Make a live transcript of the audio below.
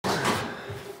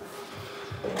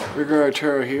Gregor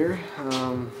Arturo here.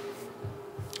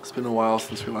 It's been a while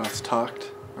since we last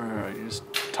talked, or you just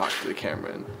talked to the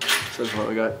camera and says what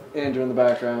we got. Andrew in the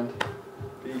background.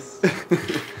 Peace.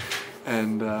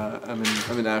 And I'm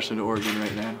in Ashland, Oregon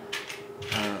right now.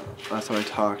 Last time I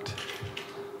talked,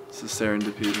 it's the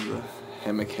serendipity of the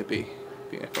hammock hippie.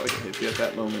 I felt like a hippie at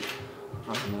that moment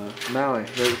on Maui,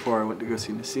 right before I went to go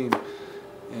see Nassim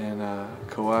in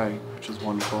Kauai, which was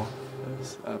wonderful. It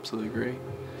was absolutely great.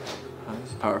 It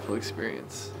was a powerful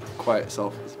experience. Quiet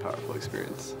itself is a powerful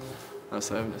experience.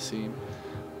 Outside of Nassim,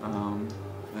 and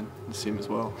Nassim as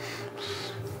well.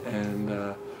 And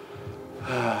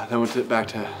then went back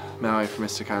to Maui for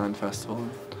Mystic Island Festival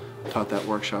and taught that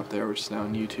workshop there, which is now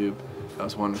on YouTube. That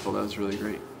was wonderful. That was really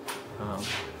great.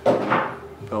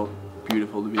 Felt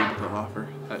beautiful to be able to offer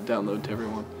that download to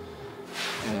everyone.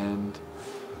 And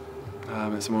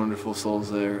met some wonderful souls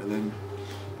there. Then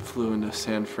flew into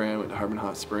San Fran, went to Harbin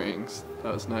Hot Springs.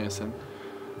 That was nice. And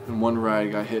in one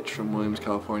ride, got hitched from Williams,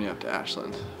 California up to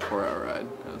Ashland. 4-hour ride.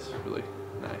 That was really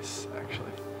nice,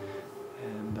 actually.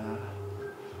 And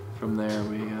from there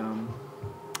we,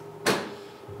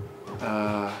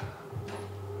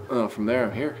 from there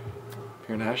I'm here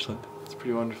in Ashland. It's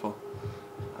pretty wonderful.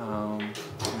 And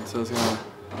so I was gonna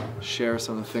share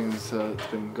some of the things that's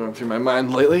been going through my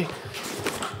mind lately.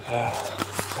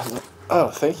 Oh,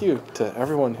 thank you to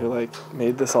everyone who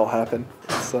made this all happen.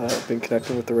 It's been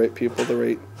connecting with the right people, the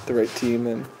right team,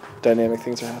 and dynamic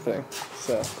things are happening.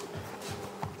 So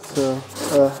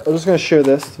I'm just gonna share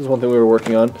this. This is one thing we were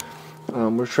working on.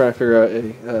 We're trying to figure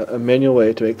out a manual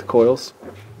way to make the coils.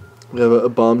 We have a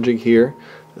bomb jig here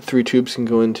that 3 tubes can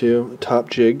go into. A top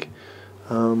jig,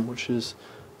 which is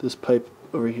this pipe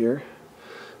over here,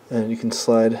 and you can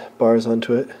slide bars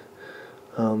onto it.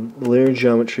 Linear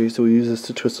geometry, so we use this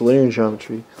to twist the linear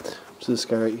geometry, which is this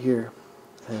guy right here,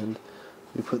 and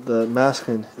we put the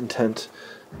masculine intent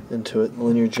into it, the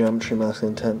linear geometry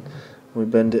masculine intent, and we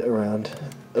bend it around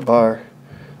a bar,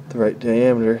 the right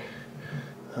diameter.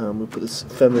 We put this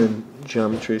feminine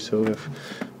geometry, so if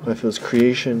it was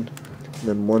creation and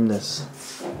then oneness,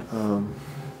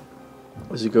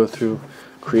 as you go through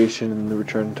creation and the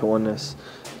return to oneness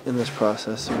in this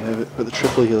process, we have it for the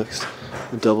triple helix,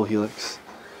 the double helix.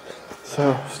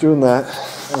 So I was doing that,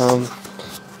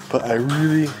 but I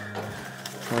really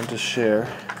wanted to share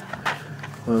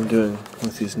what I'm doing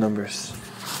with these numbers.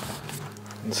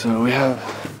 And so we have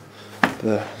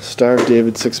the Star of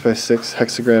David 6x6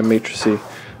 hexagram matrices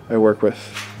I work with.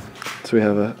 So we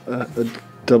have a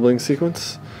doubling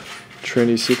sequence,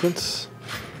 trinity sequence,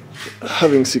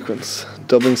 halving sequence,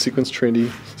 doubling sequence,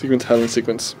 trinity sequence, halving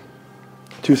sequence.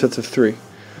 2 sets of 3.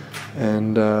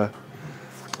 And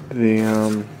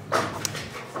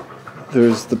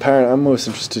there's the pattern I'm most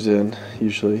interested in,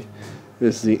 usually,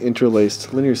 is the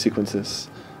interlaced linear sequences.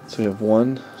 So we have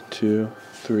 1, 2,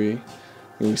 3, and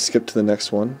we skip to the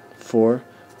next one. 4,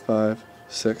 5,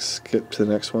 6, skip to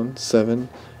the next one. 7,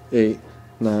 8,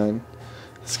 9,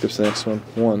 skips to the next one.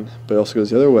 1, but it also goes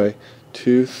the other way.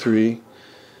 2, 3,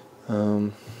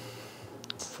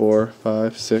 4,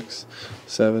 5, 6,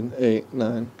 7, 8,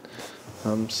 9.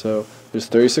 So there's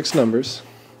 36 numbers.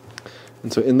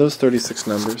 And so in those 36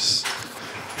 numbers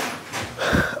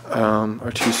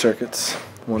are 2 circuits,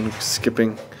 one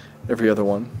skipping every other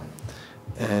one.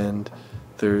 And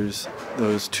there's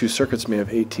those 2 circuits may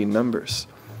have 18 numbers.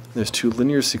 There's 2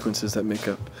 linear sequences that make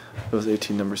up those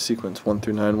 18 number sequence, 1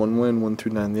 through 9 one way, 1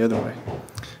 through 9 the other way.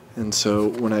 And so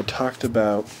when I talked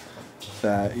about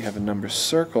that you have a number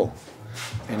circle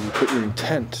and you put your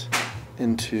intent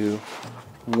into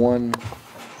one,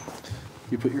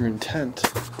 you put your intent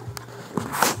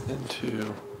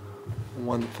into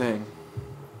one thing,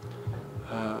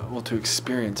 well, to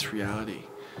experience reality,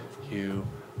 you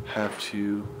have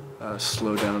to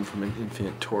slow down from an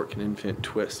infinite torque, an infinite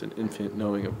twist, an infinite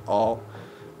knowing of all,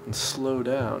 and slow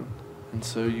down. And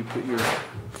so you put your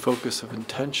focus of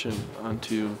intention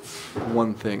onto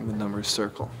one thing, the number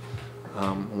circle,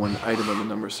 one item on the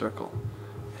number circle,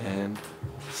 and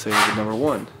say the number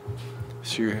 1.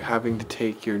 So you're having to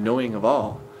take your knowing of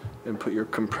all and put your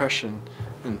compression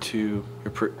into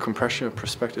your compression of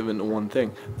perspective into one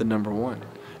thing, the number 1,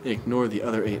 and ignore the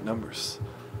other 8 numbers.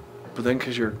 But then,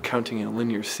 because you're counting in a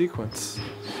linear sequence,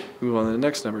 you move on to the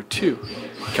next number, 2,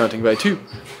 counting by 2,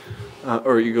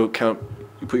 or you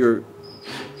put your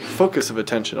focus of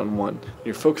attention on 1, and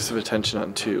your focus of attention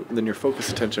on 2, and then your focus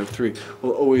of attention of 3,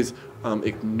 while always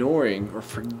ignoring or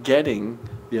forgetting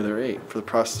the other 8. For the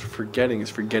process of forgetting is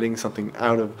forgetting something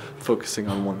out of focusing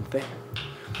on one thing.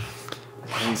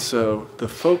 And so the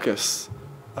focus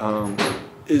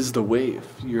is the wave.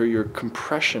 Your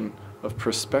compression of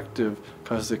perspective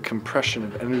causes a compression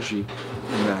of energy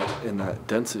in that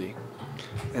density.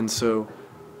 And so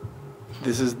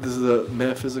this is a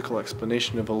metaphysical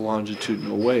explanation of a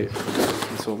longitudinal wave.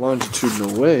 And so a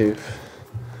longitudinal wave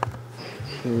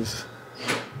is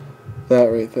that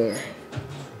right there.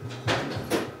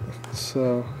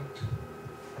 So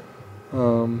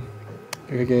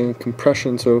you're getting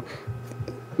compression. So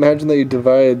imagine that you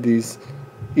divide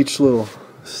each little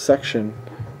section,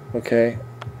 okay,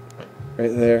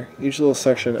 right there, each little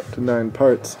section up to 9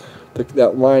 parts.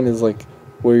 That line is like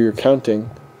where you're counting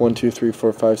 1, 2, 3,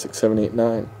 4, 5, 6, 7, 8,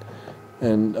 9,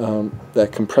 and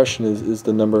that compression is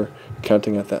the number you're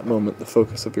counting at that moment, the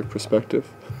focus of your perspective.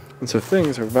 And so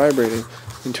things are vibrating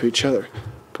into each other.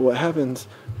 But what happens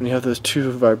when you have those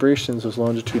two vibrations, those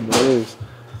longitudinal waves,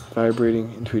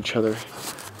 vibrating into each other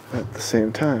at the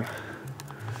same time?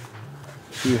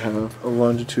 You have a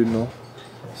longitudinal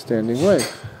standing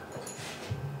wave.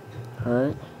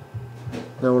 Alright?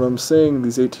 Now when I'm saying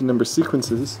these 18 number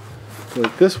sequences,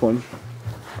 like this one,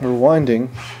 we're winding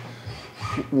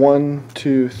 1,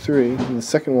 2, 3, and the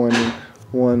second winding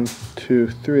 1, 2,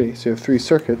 3. So you have 3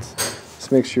 circuits.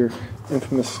 This makes your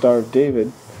infamous Star of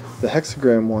David, the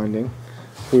hexagram winding.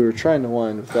 We were trying to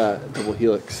wind with that double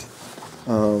helix.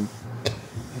 The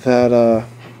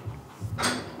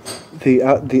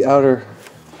outer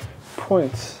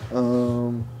points. I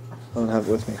don't have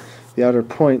it with me. The outer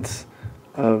points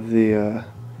of the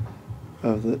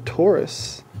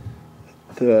torus,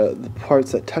 the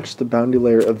parts that touch the boundary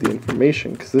layer of the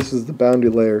information, because this is the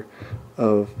boundary layer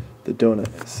of the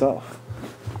donut itself.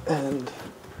 And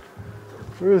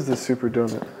where is the super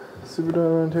donut? Super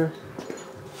donut around here?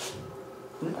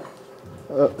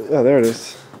 Yeah, there it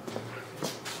is.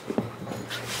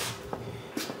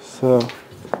 So,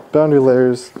 boundary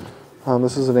layers,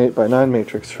 this is an 8x9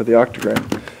 matrix for the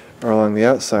octagram, are along the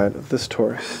outside of this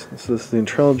torus. So this is the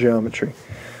internal geometry.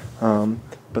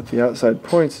 But the outside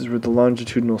points is where the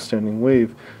longitudinal standing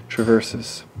wave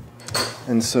traverses.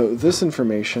 And so this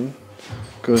information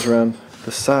goes around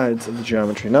the sides of the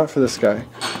geometry, not for this guy,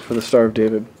 for the Star of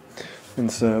David. And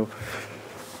so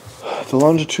the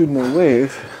longitudinal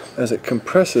wave, as it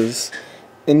compresses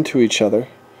into each other,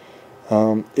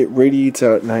 it radiates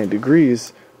out 9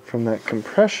 degrees from that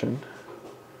compression,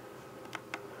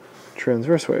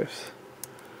 transverse waves.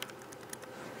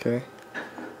 Okay?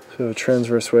 So a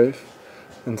transverse wave.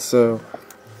 And so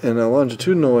in a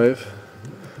longitudinal wave,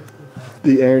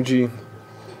 the energy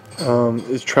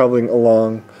is traveling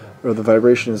along, or the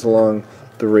vibration is along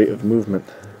the rate of movement.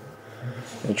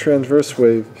 And a transverse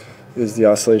wave is the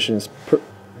oscillation is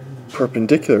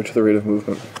perpendicular to the rate of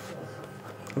movement.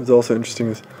 What's also interesting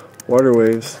is water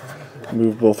waves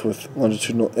move both with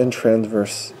longitudinal and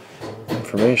transverse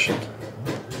information.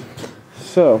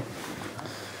 So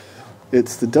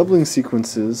it's the doubling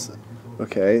sequences,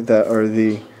 okay, that are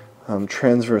the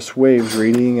transverse waves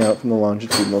radiating out from the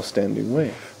longitudinal standing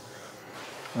wave.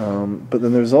 But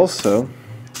then there's also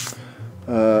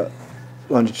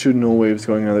longitudinal waves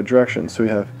going in other directions. So we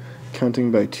have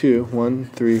counting by 2, 1,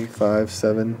 3, 5,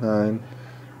 7, 9,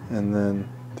 and then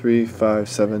 3, 5,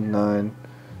 7, 9,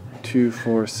 2,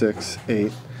 4, 6,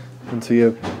 8. And so you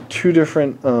have 2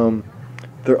 different,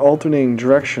 they're alternating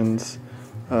directions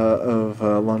of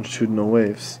longitudinal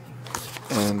waves.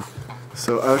 And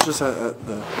so I was just at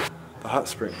the hot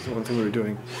springs. One thing we were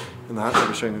doing in the hot springs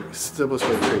was showing the simplest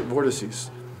way to create vortices.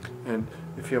 And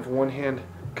if you have one hand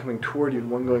coming toward you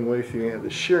and one going away from you, you have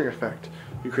this shearing effect.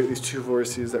 You create these 2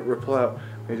 vortices that ripple out,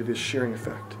 and you do this shearing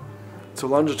effect. So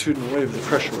longitudinal wave is a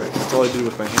pressure wave. That's all I do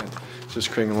with my hand. It's just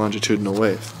creating a longitudinal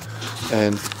wave.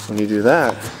 And when you do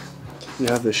that, you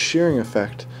have this shearing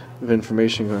effect of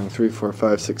information going 3, 4,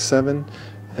 5, 6, 7,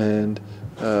 and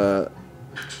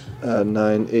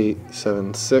 9, 8,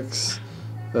 7, 6,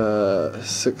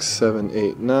 6, 7,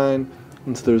 8, 9.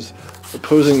 And so there's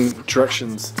opposing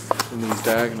directions in these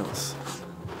diagonals.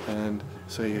 And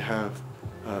so you have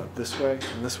this way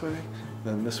and this way,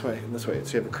 then this way and this way.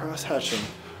 So you have a cross-hatching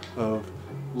of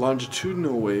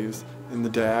longitudinal waves in the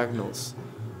diagonals,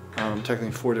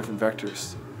 technically 4 different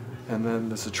vectors. And then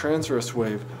there's a transverse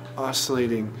wave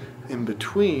oscillating in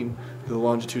between the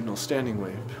longitudinal standing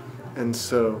wave. And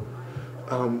so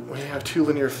when you have 2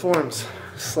 linear forms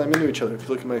slam into each other, if you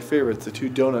look at my favorites, the 2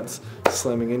 donuts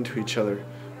slamming into each other,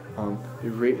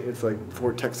 it's like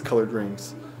vortex colored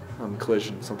rings,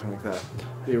 collision, something like that.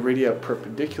 They radiate out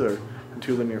perpendicular in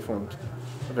 2 linear forms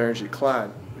of energy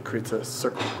clad. It creates a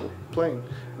circular plane,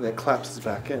 and then it collapses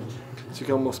back in. So you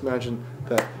can almost imagine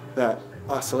that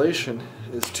oscillation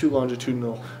is 2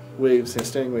 longitudinal waves and a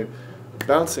standing wave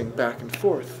bouncing back and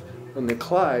forth. When they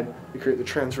collide, you create the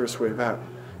transverse wave out.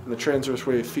 and the transverse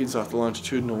wave feeds off the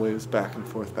longitudinal waves back and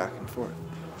forth, back and forth.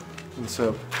 And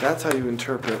so that's how you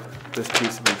interpret this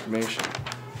piece of information.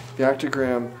 The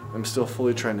octagram I'm still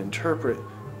fully trying to interpret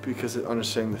because it's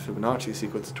understanding the Fibonacci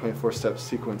sequence, the 24-step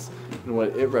sequence, and what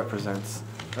it represents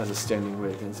as a standing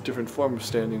wave. And it's a different form of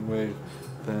standing wave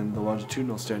than the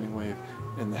longitudinal standing wave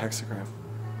in the hexagram.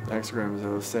 The hexagram, as I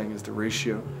was saying, is the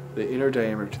ratio, the inner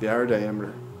diameter to the outer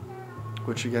diameter,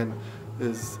 which again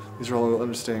is, these are all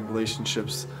understanding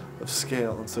relationships of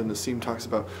scale. And so Nassim talks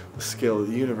about the scale of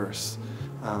the universe,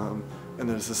 and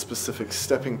there's a specific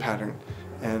stepping pattern.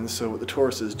 And so what the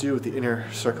toruses do with the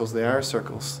inner circles, the outer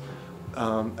circles,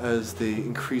 as they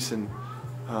increase in,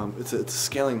 it's a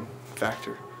scaling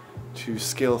factor to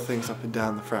scale things up and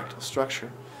down the fractal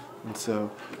structure. And so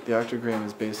the octagram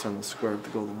is based on the square of the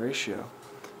golden ratio,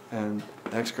 and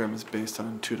the hexagram is based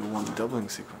on 2-to-1 doubling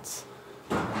sequence.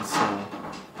 And so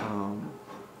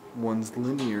one's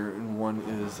linear and one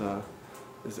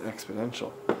is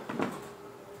exponential.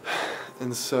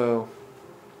 And so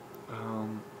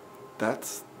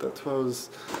that's what I was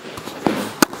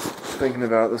thinking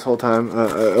about this whole time.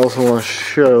 I also want to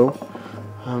show,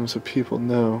 so people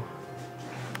know,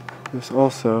 this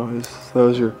also is, that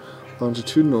was your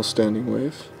longitudinal standing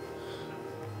wave.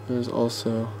 There's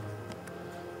also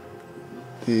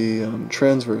the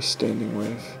transverse standing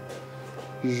wave.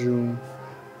 Zoom.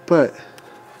 But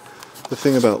the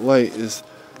thing about light is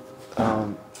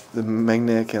the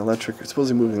magnetic and electric are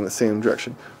supposedly moving in the same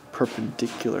direction,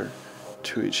 perpendicular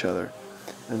to each other.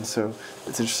 And so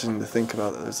it's interesting to think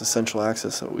about that there's a central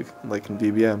axis that we, like in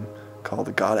BBM, called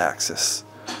the God axis.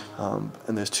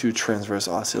 And there's two transverse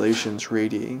oscillations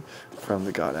radiating from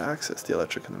the God axis, the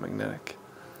electric and the magnetic.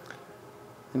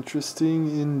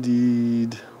 Interesting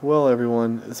indeed. Well,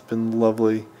 everyone, it's been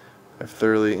lovely. I've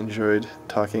thoroughly enjoyed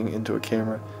talking into a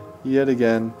camera yet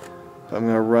again. I'm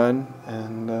going to run,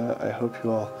 and I hope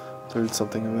you all learned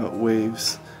something about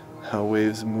waves, how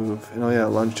waves move. And oh yeah,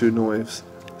 longitudinal waves.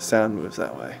 Sound moves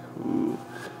that way. Ooh,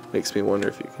 makes me wonder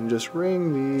if you can just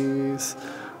ring these.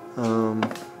 Oh,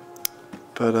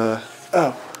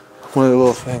 one other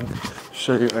little thing.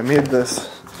 Show you. I made this,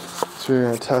 so we're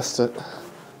gonna test it.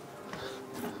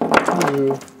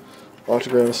 Ooh,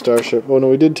 octagram starship. Oh no,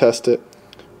 we did test it.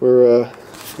 We're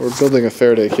building a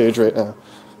Faraday cage right now.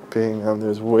 Being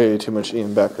there's way too much E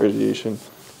and back radiation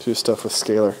to do stuff with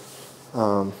scalar.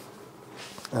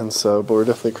 And so, but we're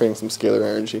definitely creating some scalar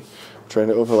energy, trying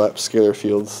to overlap scalar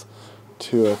fields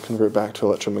to convert back to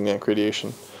electromagnetic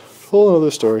radiation. Whole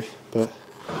other story, but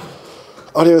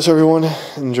adios everyone,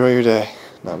 enjoy your day,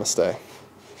 namaste.